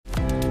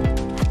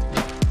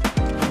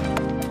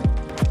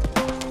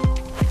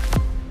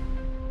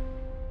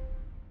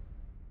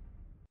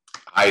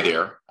Hi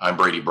there, I'm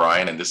Brady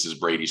Bryan, and this is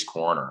Brady's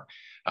Corner.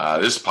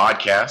 This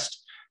podcast,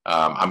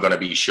 I'm going to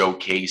be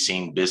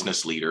showcasing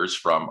business leaders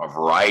from a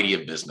variety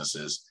of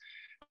businesses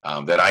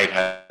that I've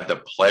had the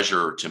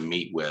pleasure to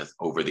meet with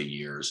over the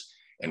years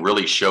and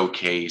really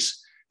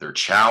showcase their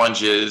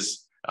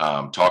challenges,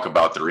 talk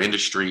about their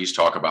industries,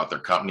 talk about their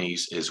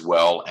companies, as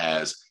well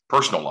as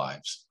personal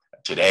lives.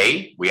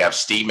 Today, we have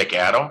Steve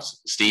McAdams.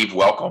 Steve,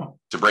 welcome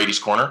to Brady's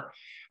Corner.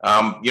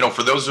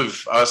 For those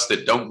of us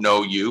that don't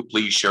know you,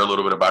 please share a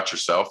little bit about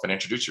yourself and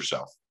introduce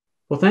yourself.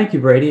 Well, thank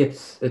you, Brady.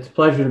 It's a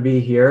pleasure to be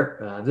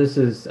here. This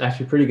is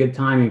actually pretty good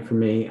timing for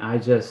me. I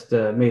just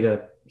made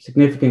a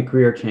significant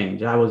career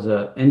change. I was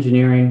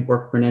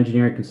worked for an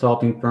engineering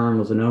consulting firm,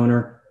 was an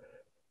owner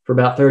for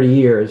about 30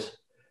 years,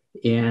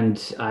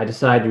 and I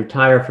decided to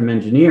retire from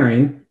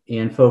engineering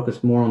and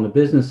focus more on the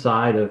business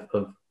side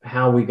of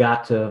how we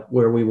got to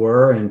where we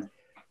were and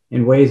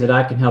in ways that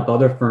I can help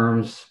other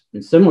firms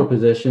in similar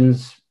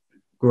positions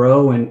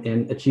grow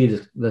and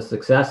achieve the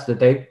success that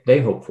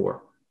they hope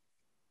for.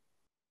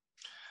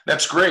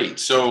 That's great.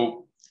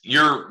 So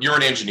you're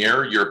an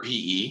engineer, you're a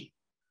PE.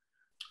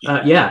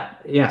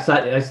 Yes.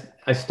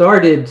 I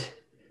started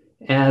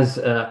as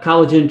a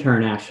college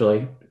intern,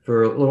 actually,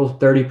 for a little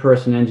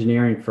 30-person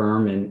engineering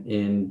firm.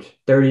 And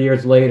 30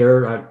 years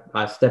later,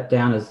 I stepped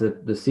down as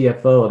the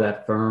CFO of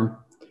that firm.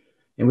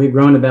 And we've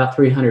grown about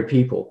 300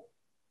 people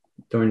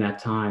during that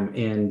time.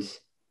 And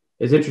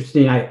it's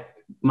interesting,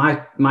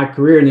 my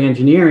career in the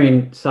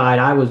engineering side,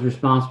 I was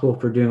responsible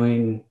for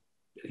doing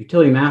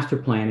utility master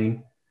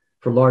planning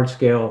for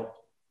large-scale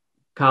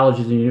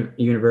colleges and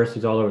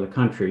universities all over the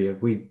country.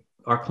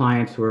 Our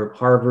clients were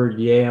Harvard,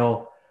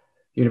 Yale,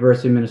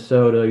 University of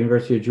Minnesota,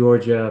 University of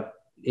Georgia,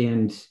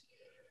 and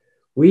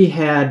we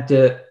had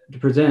to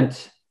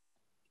present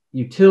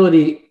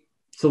utility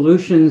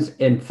solutions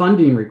and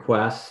funding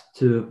requests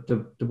to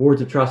the boards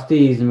of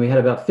trustees, and we had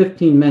about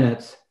 15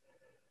 minutes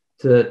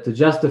to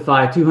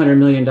justify $200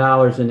 million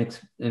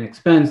in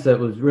expense that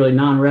was really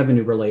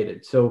non-revenue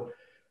related. So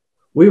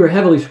we were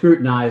heavily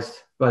scrutinized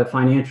by the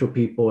financial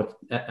people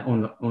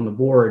on the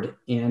board,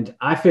 and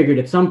I figured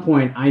at some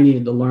point I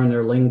needed to learn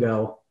their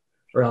lingo,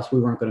 or else we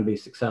weren't going to be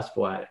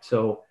successful at it.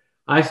 So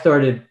I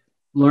started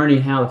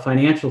learning how the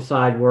financial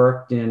side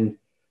worked, and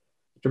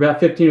after about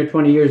 15 or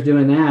 20 years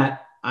doing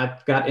that, I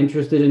got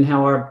interested in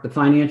how the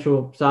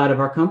financial side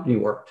of our company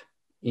worked,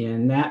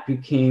 and that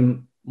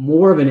became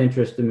more of an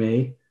interest to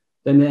me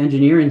than the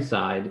engineering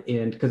side.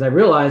 And because I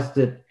realized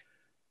that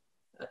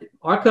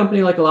our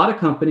company, like a lot of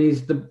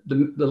companies, the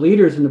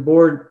leaders in the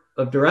board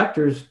of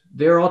directors,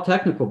 they're all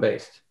technical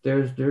based.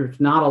 There's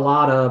not a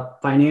lot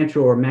of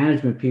financial or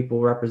management people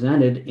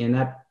represented, and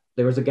that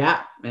there was a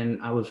gap.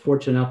 And I was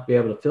fortunate enough to be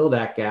able to fill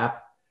that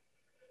gap.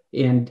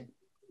 And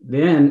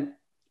then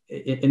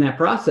in that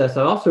process,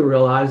 I also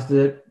realized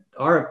that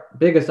our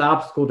biggest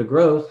obstacle to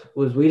growth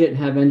was we didn't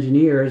have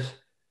engineers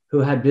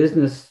who had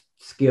business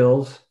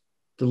skills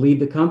to lead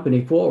the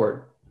company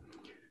forward.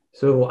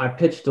 So I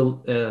pitched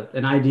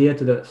an idea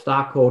to the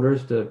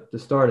stockholders to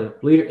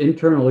start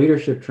internal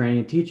leadership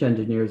training, teach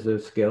engineers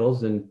those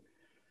skills. And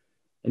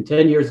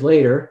 10 years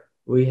later,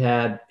 we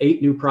had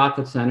 8 new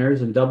profit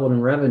centers and doubled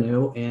in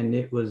revenue, and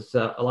it was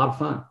a lot of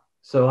fun.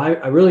 So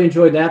I really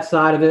enjoyed that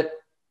side of it.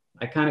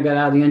 I kind of got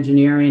out of the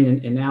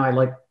engineering, and now I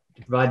like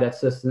to provide that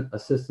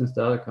assistance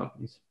to other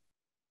companies.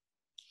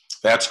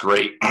 That's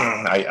great.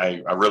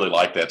 I really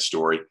like that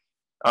story.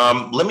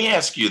 Let me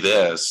ask you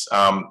this.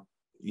 Tell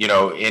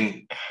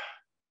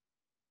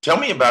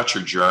me about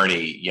your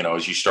journey,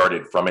 as you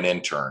started from an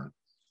intern,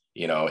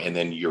 and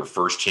then your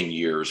first 10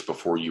 years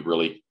before you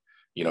really,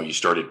 you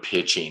started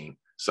pitching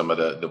some of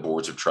the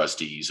boards of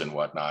trustees and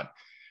whatnot.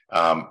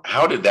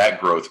 How did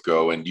that growth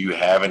go? And do you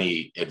have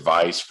any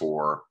advice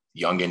for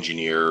young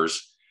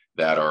engineers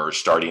that are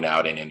starting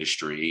out in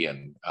industry?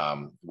 And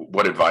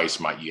what advice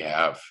might you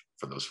have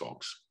for those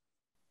folks?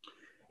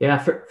 Yeah,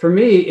 for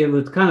me, it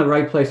was kind of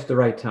right place at the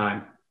right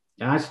time.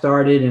 And I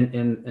started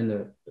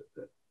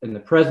and the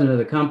president of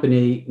the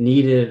company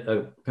needed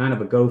a kind of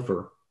a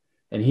gopher,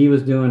 and he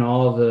was doing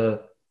all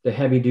the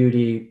heavy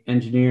duty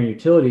engineering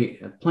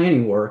utility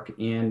planning work,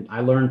 and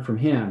I learned from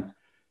him.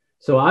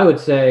 So I would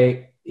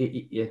say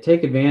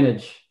take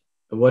advantage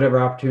of whatever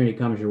opportunity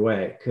comes your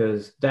way,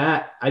 because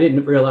that I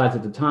didn't realize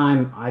at the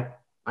time.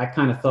 I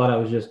kind of thought I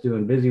was just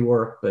doing busy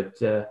work, but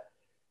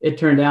it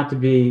turned out to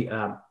be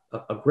a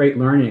great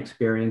learning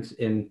experience.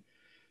 And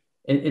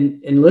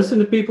listen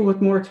to people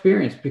with more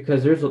experience,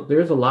 because there's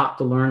a lot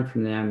to learn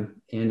from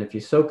them. And if you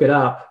soak it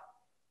up,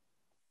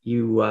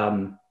 you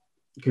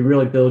can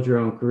really build your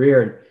own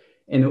career.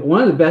 And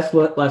one of the best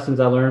lessons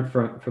I learned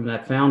from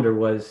that founder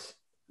was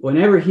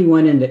whenever he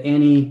went into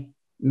any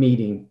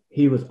meeting,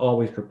 he was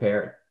always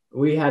prepared.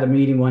 We had a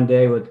meeting one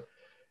day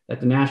at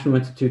the National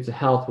Institutes of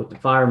Health with the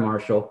fire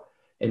marshal,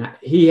 and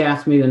he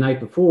asked me the night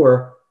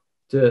before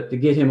to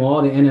get him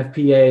all the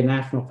NFPA,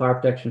 National Fire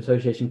Protection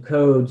Association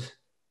codes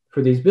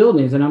for these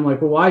buildings. And I'm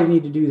like, well, why do you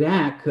need to do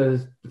that?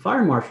 Because the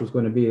fire marshal is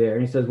going to be there.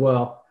 And he says,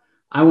 well,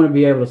 I want to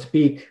be able to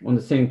speak on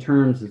the same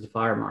terms as the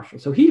fire marshal.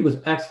 So he was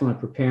excellent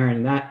preparing,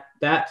 and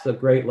that's a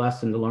great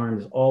lesson to learn,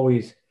 is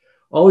always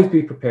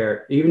be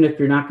prepared. Even if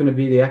you're not going to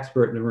be the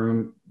expert in the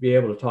room, be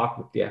able to talk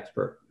with the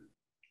expert.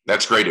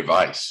 That's great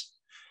advice.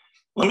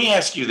 Let me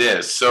ask you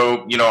this.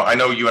 So, I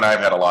know you and I have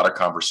had a lot of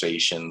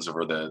conversations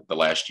over the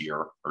last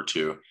year or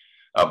two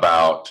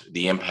about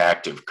the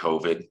impact of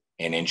COVID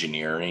and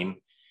engineering,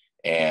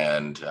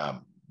 and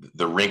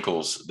the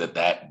wrinkles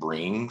that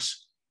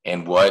brings,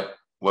 and what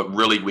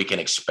really we can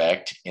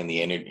expect in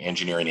the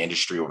engineering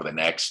industry over the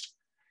next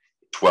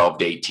 12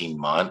 to 18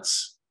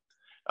 months.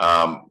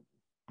 Do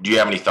you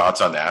have any thoughts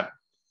on that?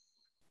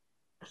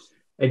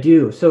 I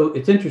do. So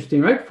it's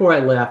interesting. Right before I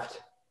left,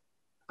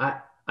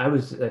 I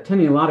was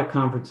attending a lot of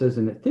conferences,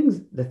 and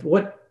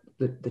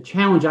the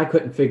challenge I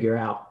couldn't figure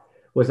out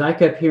was I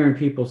kept hearing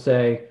people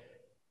say,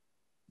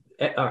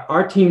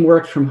 our team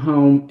works from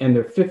home and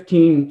they're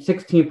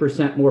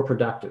 16% more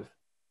productive.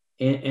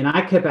 And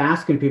I kept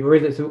asking people,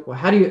 so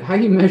how are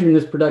you measuring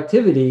this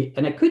productivity?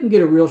 And I couldn't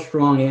get a real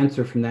strong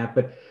answer from that,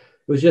 but it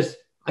was just,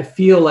 I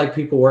feel like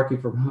people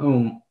working from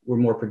home were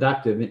more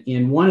productive.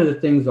 And one of the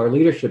things our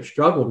leadership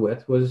struggled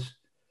with was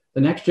the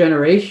next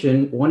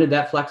generation wanted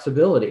that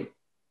flexibility.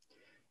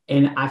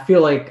 And I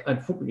feel like,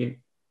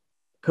 unfortunately,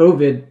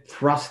 COVID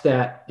thrust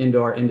that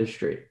into our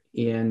industry.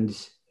 And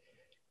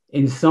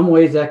in some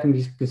ways that can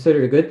be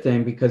considered a good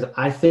thing, because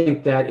I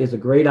think that is a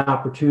great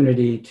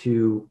opportunity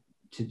to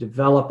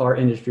develop our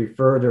industry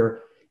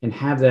further and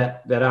have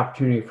that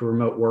opportunity for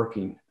remote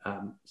working.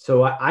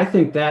 So I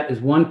think that is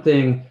one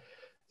thing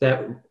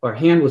that our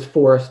hand was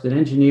forced. The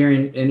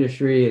engineering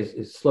industry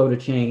is slow to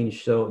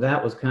change. So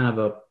that was kind of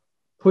a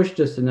pushed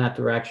us in that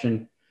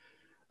direction.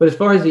 But as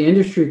far as the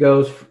industry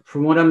goes,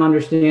 from what I'm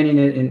understanding,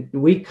 and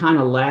we kind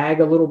of lag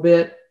a little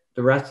bit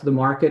the rest of the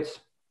markets.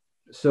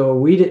 So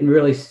we didn't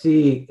really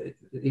see,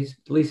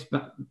 at least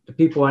the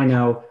people I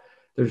know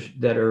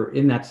that are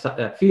in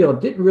that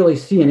field, didn't really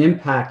see an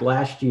impact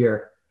last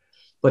year,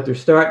 but they're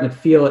starting to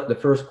feel it the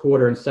first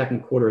quarter and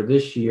second quarter of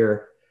this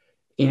year.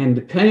 And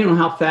depending on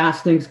how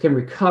fast things can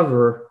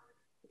recover,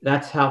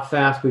 that's how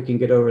fast we can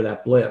get over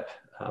that blip.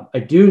 I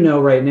do know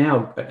right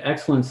now, an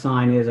excellent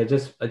sign is I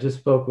just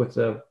spoke with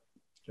a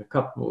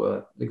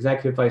couple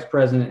executive vice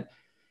president.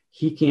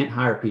 He can't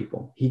hire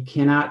people. He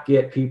cannot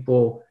get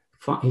people.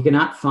 He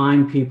cannot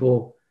find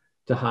people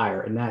to hire,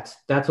 and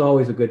that's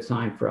always a good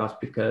sign for us,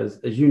 because,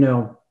 as you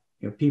know,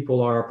 people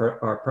are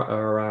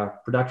our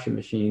production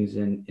machines,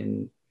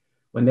 and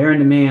when they're in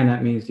demand,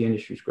 that means the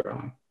industry's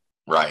growing.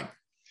 Right.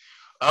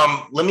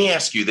 Let me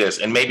ask you this,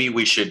 and maybe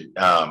we should.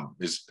 I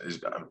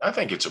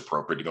think it's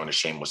appropriate to go on a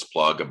shameless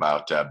plug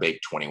about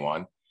Bake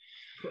 21.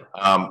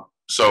 Sure.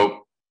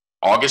 So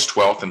August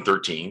 12th and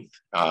 13th,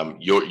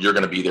 you're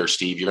going to be there,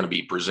 Steve. You're going to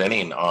be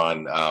presenting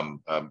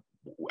on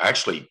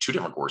actually two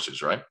different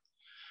courses, right?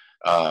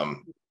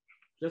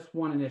 Just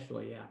one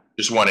initially, yeah.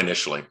 Just one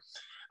initially.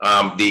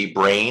 The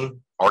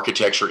BRAIN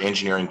Architecture,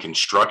 Engineering,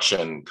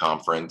 Construction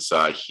Conference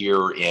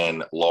here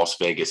in Las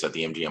Vegas at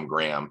the MGM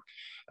Grand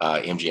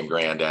at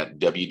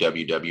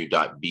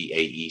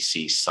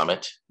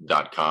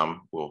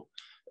www.baecsummit.com. We'll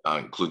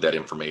include that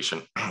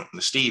information.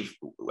 Steve,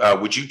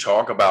 would you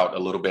talk about a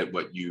little bit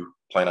what you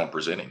plan on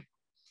presenting?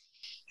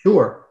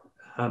 Sure.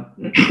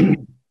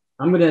 I'm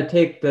going to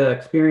take the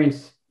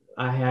experience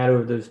I had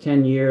over those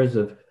 10 years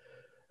of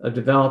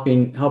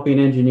helping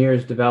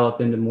engineers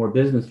develop into more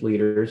business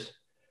leaders,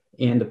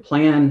 and the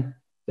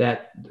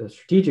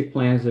strategic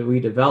plans that we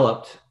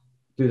developed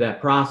through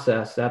that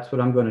process. That's what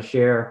I'm going to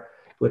share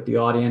with the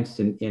audience,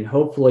 and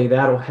hopefully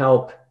that'll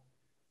help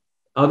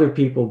other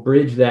people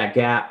bridge that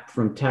gap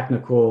from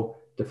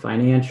technical to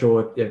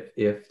financial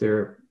if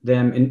they're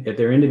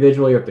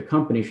individually, or if the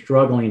company's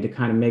struggling to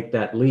kind of make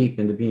that leap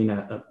into being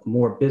a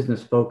more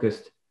business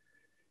focused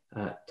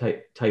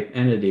type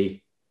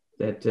entity.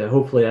 That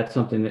hopefully that's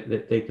something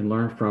that they can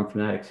learn from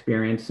that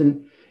experience.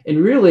 And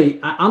really,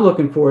 I'm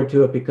looking forward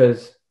to it,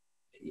 because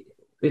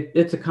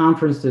it's a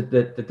conference that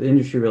the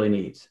industry really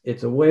needs.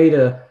 It's a way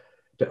to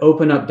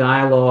open up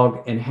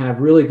dialogue and have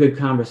really good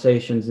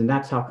conversations, and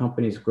that's how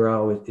companies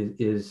grow.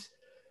 Is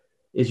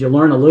you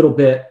learn a little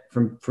bit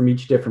from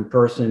each different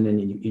person,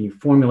 and you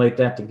formulate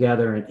that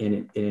together,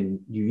 and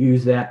you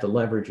use that to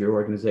leverage your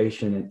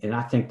organization. And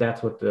I think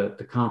that's what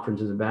the conference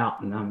is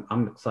about, and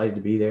I'm excited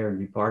to be there and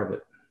be part of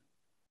it.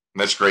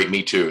 That's great.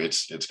 Me too.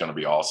 It's going to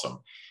be awesome.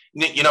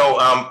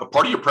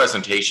 Part of your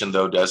presentation,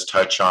 though, does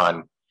touch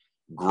on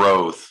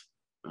growth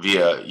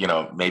via,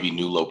 maybe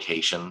new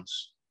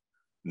locations,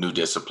 new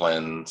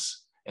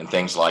disciplines, and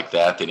things like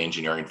that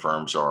engineering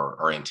firms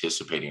are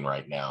anticipating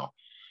right now.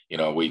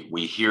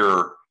 We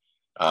hear,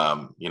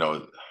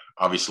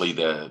 obviously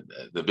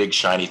the big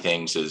shiny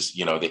things is,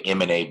 the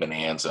M&A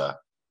bonanza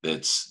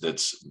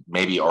that's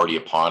maybe already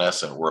upon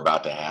us and we're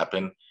about to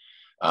happen.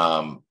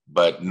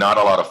 But not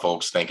a lot of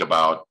folks think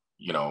about,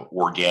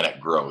 organic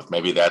growth.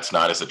 Maybe that's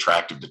not as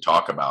attractive to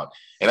talk about.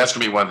 And that's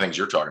going to be one of the things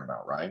you're talking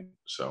about, right?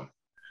 So.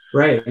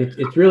 Right.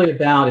 It's really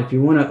about, if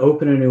you want to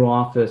open a new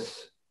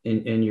office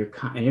and you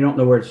don't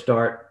know where to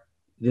start,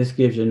 this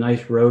gives you a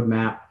nice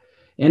roadmap.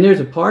 And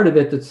there's a part of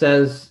it that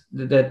says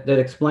that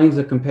explains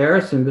the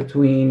comparison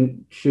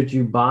between should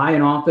you buy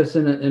an office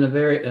in a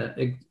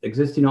very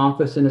existing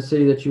office in a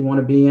city that you want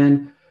to be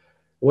in.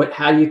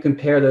 How do you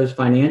compare those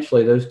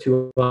financially, those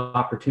two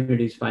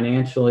opportunities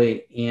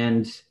financially,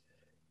 and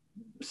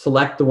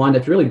select the one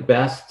that's really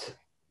best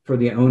for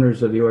the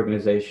owners of the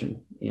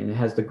organization and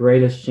has the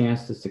greatest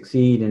chance to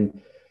succeed.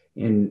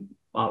 And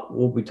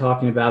we'll be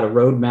talking about a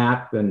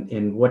roadmap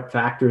and what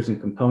factors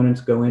and components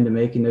go into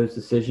making those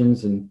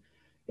decisions. And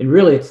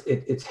really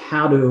it's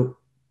how to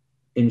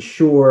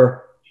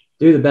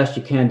do the best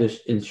you can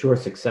to ensure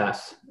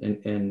success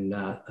and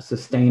a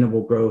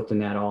sustainable growth in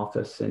that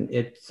office. And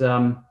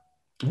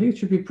I think it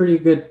should be pretty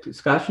good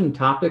discussion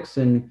topics.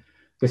 And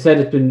like I said,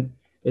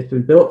 it's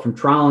been built from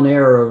trial and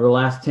error over the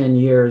last 10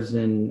 years,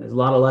 and there's a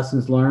lot of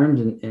lessons learned.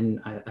 And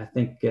I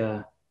think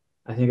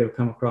it'll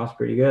come across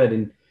pretty good.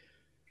 And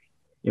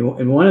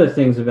one of the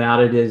things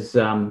about it is,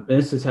 and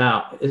this is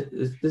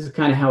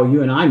kind of how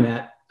you and I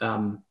met.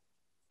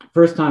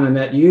 First time I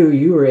met you,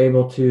 you were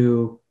able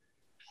to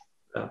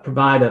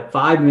provide a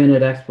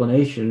 5-minute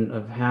explanation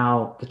of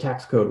how the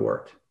tax code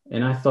worked.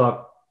 And I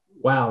thought,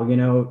 wow,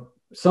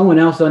 someone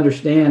else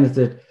understands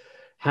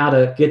how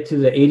to get to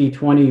the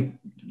 80-20,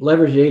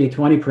 leverage the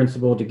 80-20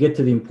 principle to get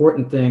to the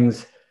important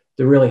things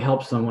to really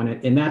help someone.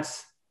 And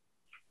at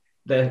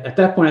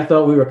that point, I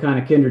thought we were kind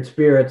of kindred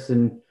spirits.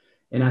 And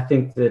I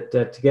think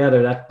that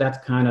together, that's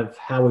kind of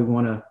how we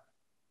want to,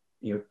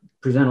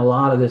 present a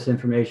lot of this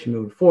information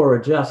moving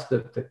forward, just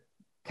to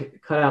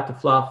cut out the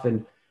fluff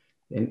and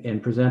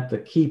present the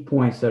key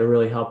points that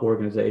really help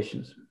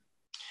organizations.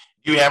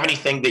 Do you have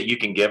anything that you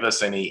can give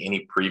us,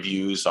 any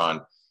previews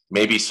on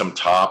maybe some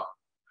top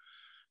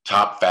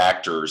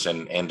factors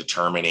and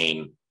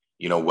determining,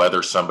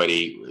 whether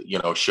somebody,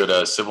 should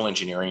a civil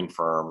engineering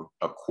firm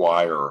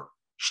acquire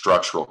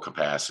structural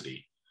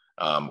capacity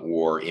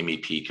or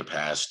MEP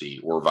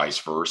capacity or vice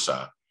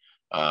versa,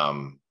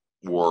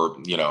 or,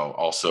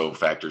 also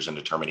factors in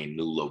determining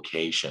new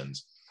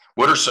locations?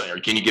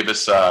 Can you give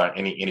us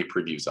any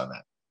previews on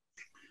that?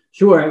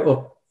 Sure.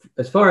 Well,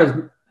 as far as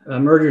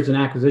mergers and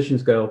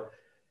acquisitions go,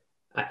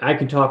 I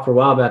can talk for a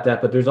while about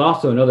that, but there's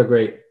also another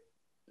great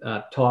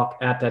talk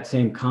at that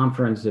same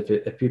conference.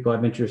 If people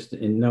have interest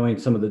in knowing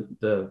some of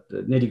the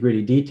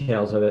nitty-gritty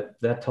details of it,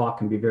 that talk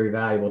can be very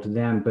valuable to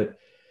them. But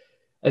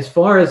as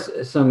far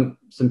as some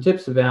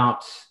tips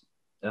about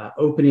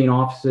opening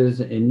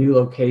offices in new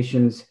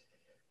locations,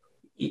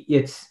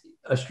 it's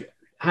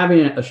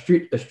having a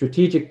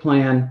strategic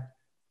plan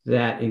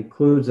that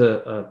includes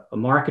a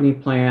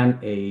marketing plan,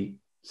 a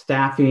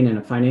staffing, and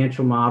a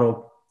financial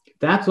model.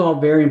 That's all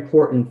very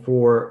important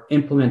for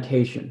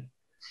implementation.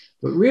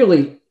 But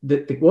really,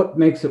 what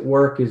makes it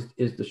work is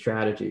the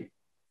strategy.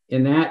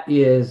 And that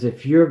is,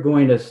 if you're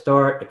going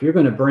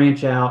to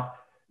branch out,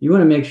 you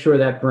want to make sure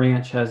that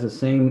branch has the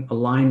same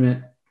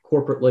alignment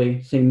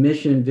corporately, same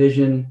mission,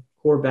 vision,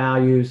 core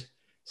values,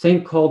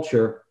 same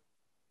culture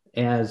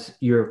as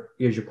your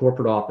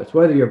corporate office,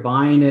 whether you're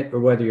buying it or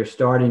whether you're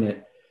starting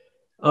it.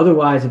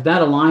 Otherwise, if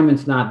that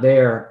alignment's not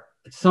there,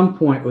 at some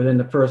point within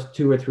the first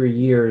 2 or 3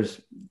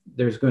 years,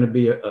 there's going to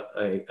be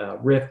a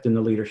rift in the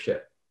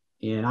leadership.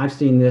 And I've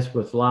seen this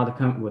with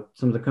with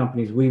some of the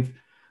companies we've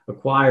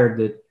acquired,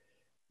 that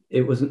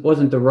it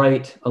wasn't the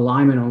right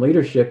alignment on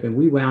leadership, and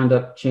we wound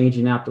up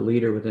changing out the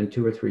leader within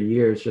 2 or 3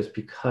 years just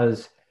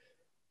because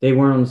we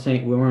weren't on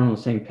the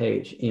same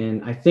page.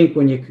 And I think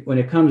when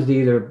it comes to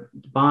either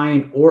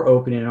buying or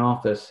opening an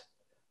office,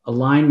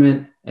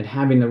 alignment and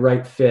having the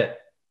right fit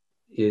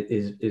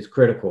is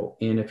critical.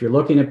 And if you're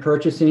looking at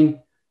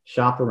purchasing,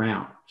 shop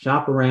around,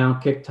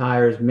 kick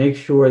tires, make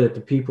sure that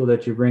the people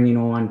that you're bringing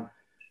on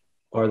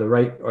are the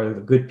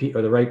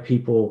right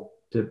people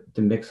to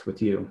mix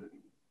with you.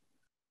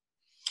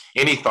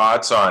 Any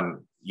thoughts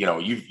on,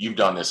 you've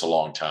done this a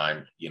long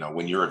time,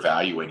 when you're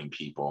evaluating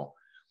people,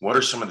 what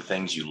are some of the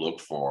things you look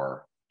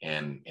for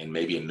and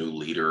maybe a new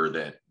leader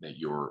that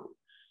you're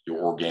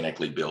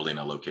organically building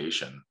a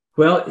location?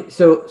 Well,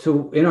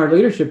 so in our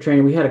leadership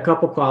training, we had a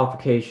couple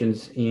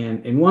qualifications,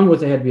 and one was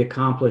they had to be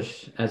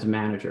accomplished as a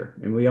manager.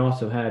 And we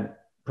also had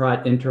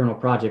internal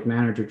project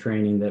manager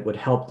training that would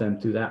help them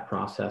through that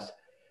process.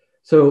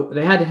 So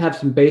they had to have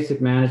some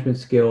basic management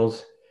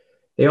skills.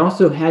 They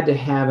also had to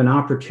have an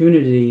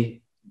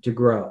opportunity to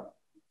grow.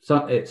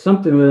 So it's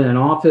something within an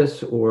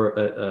office or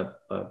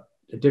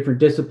a different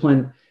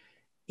discipline,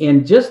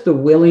 and just the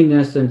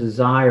willingness and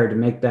desire to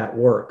make that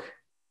work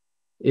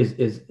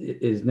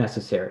is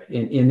necessary.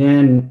 And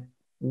then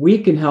we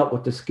can help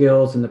with the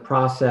skills and the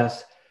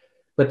process,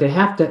 but they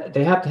have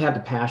to have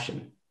the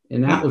passion.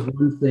 And that was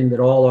one thing that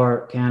all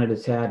our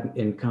candidates had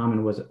in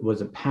common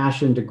was a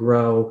passion to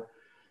grow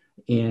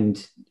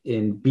and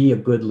be a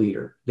good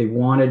leader. They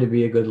wanted to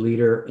be a good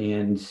leader,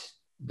 and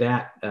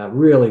that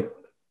really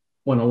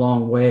went a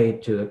long way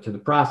to the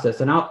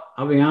process. And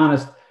I'll be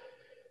honest,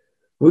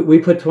 we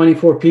put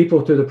 24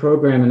 people through the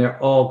program, and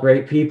they're all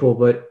great people,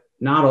 but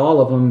not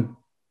all of them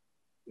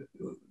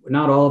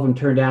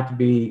turned out to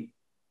be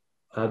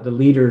the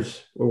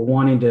leaders were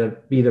wanting to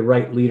be the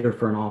right leader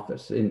for an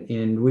office.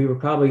 And we were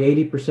probably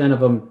 80% of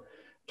them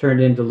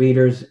turned into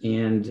leaders,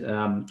 and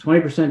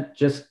 20%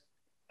 just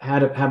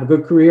have a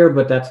good career,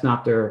 but that's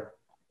not their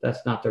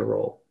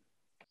role.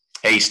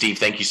 Hey, Steve,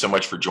 thank you so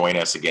much for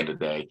joining us again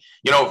today.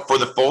 For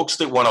the folks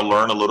that want to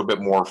learn a little bit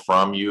more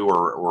from you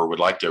or would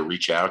like to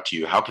reach out to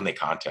you, how can they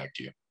contact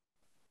you?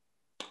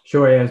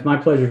 Sure. Yeah, it's my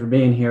pleasure for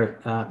being here.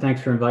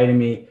 Thanks for inviting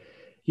me.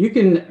 You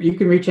can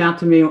reach out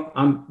to me. You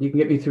can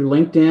get me through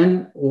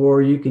LinkedIn,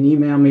 or you can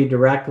email me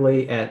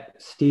directly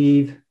at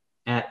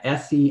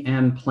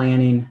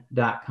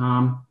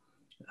steve@semplanning.com.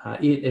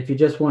 If you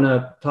just want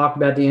to talk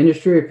about the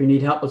industry, if you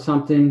need help with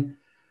something,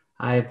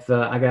 I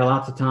got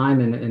lots of time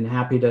and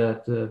happy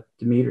to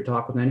meet or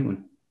talk with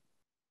anyone.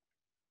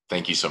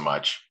 Thank you so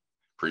much.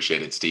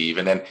 Appreciate it, Steve.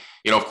 And then,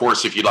 of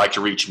course, if you'd like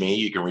to reach me,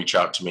 you can reach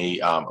out to me.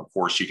 Of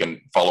course, you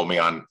can follow me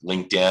on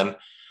LinkedIn,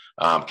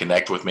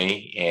 connect with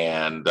me,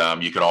 and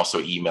you can also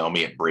email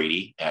me at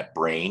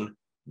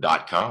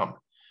brady@brain.com.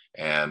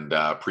 And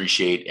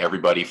appreciate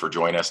everybody for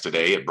joining us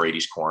today at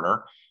Brady's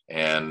Corner,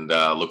 and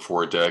look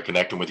forward to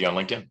connecting with you on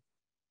LinkedIn.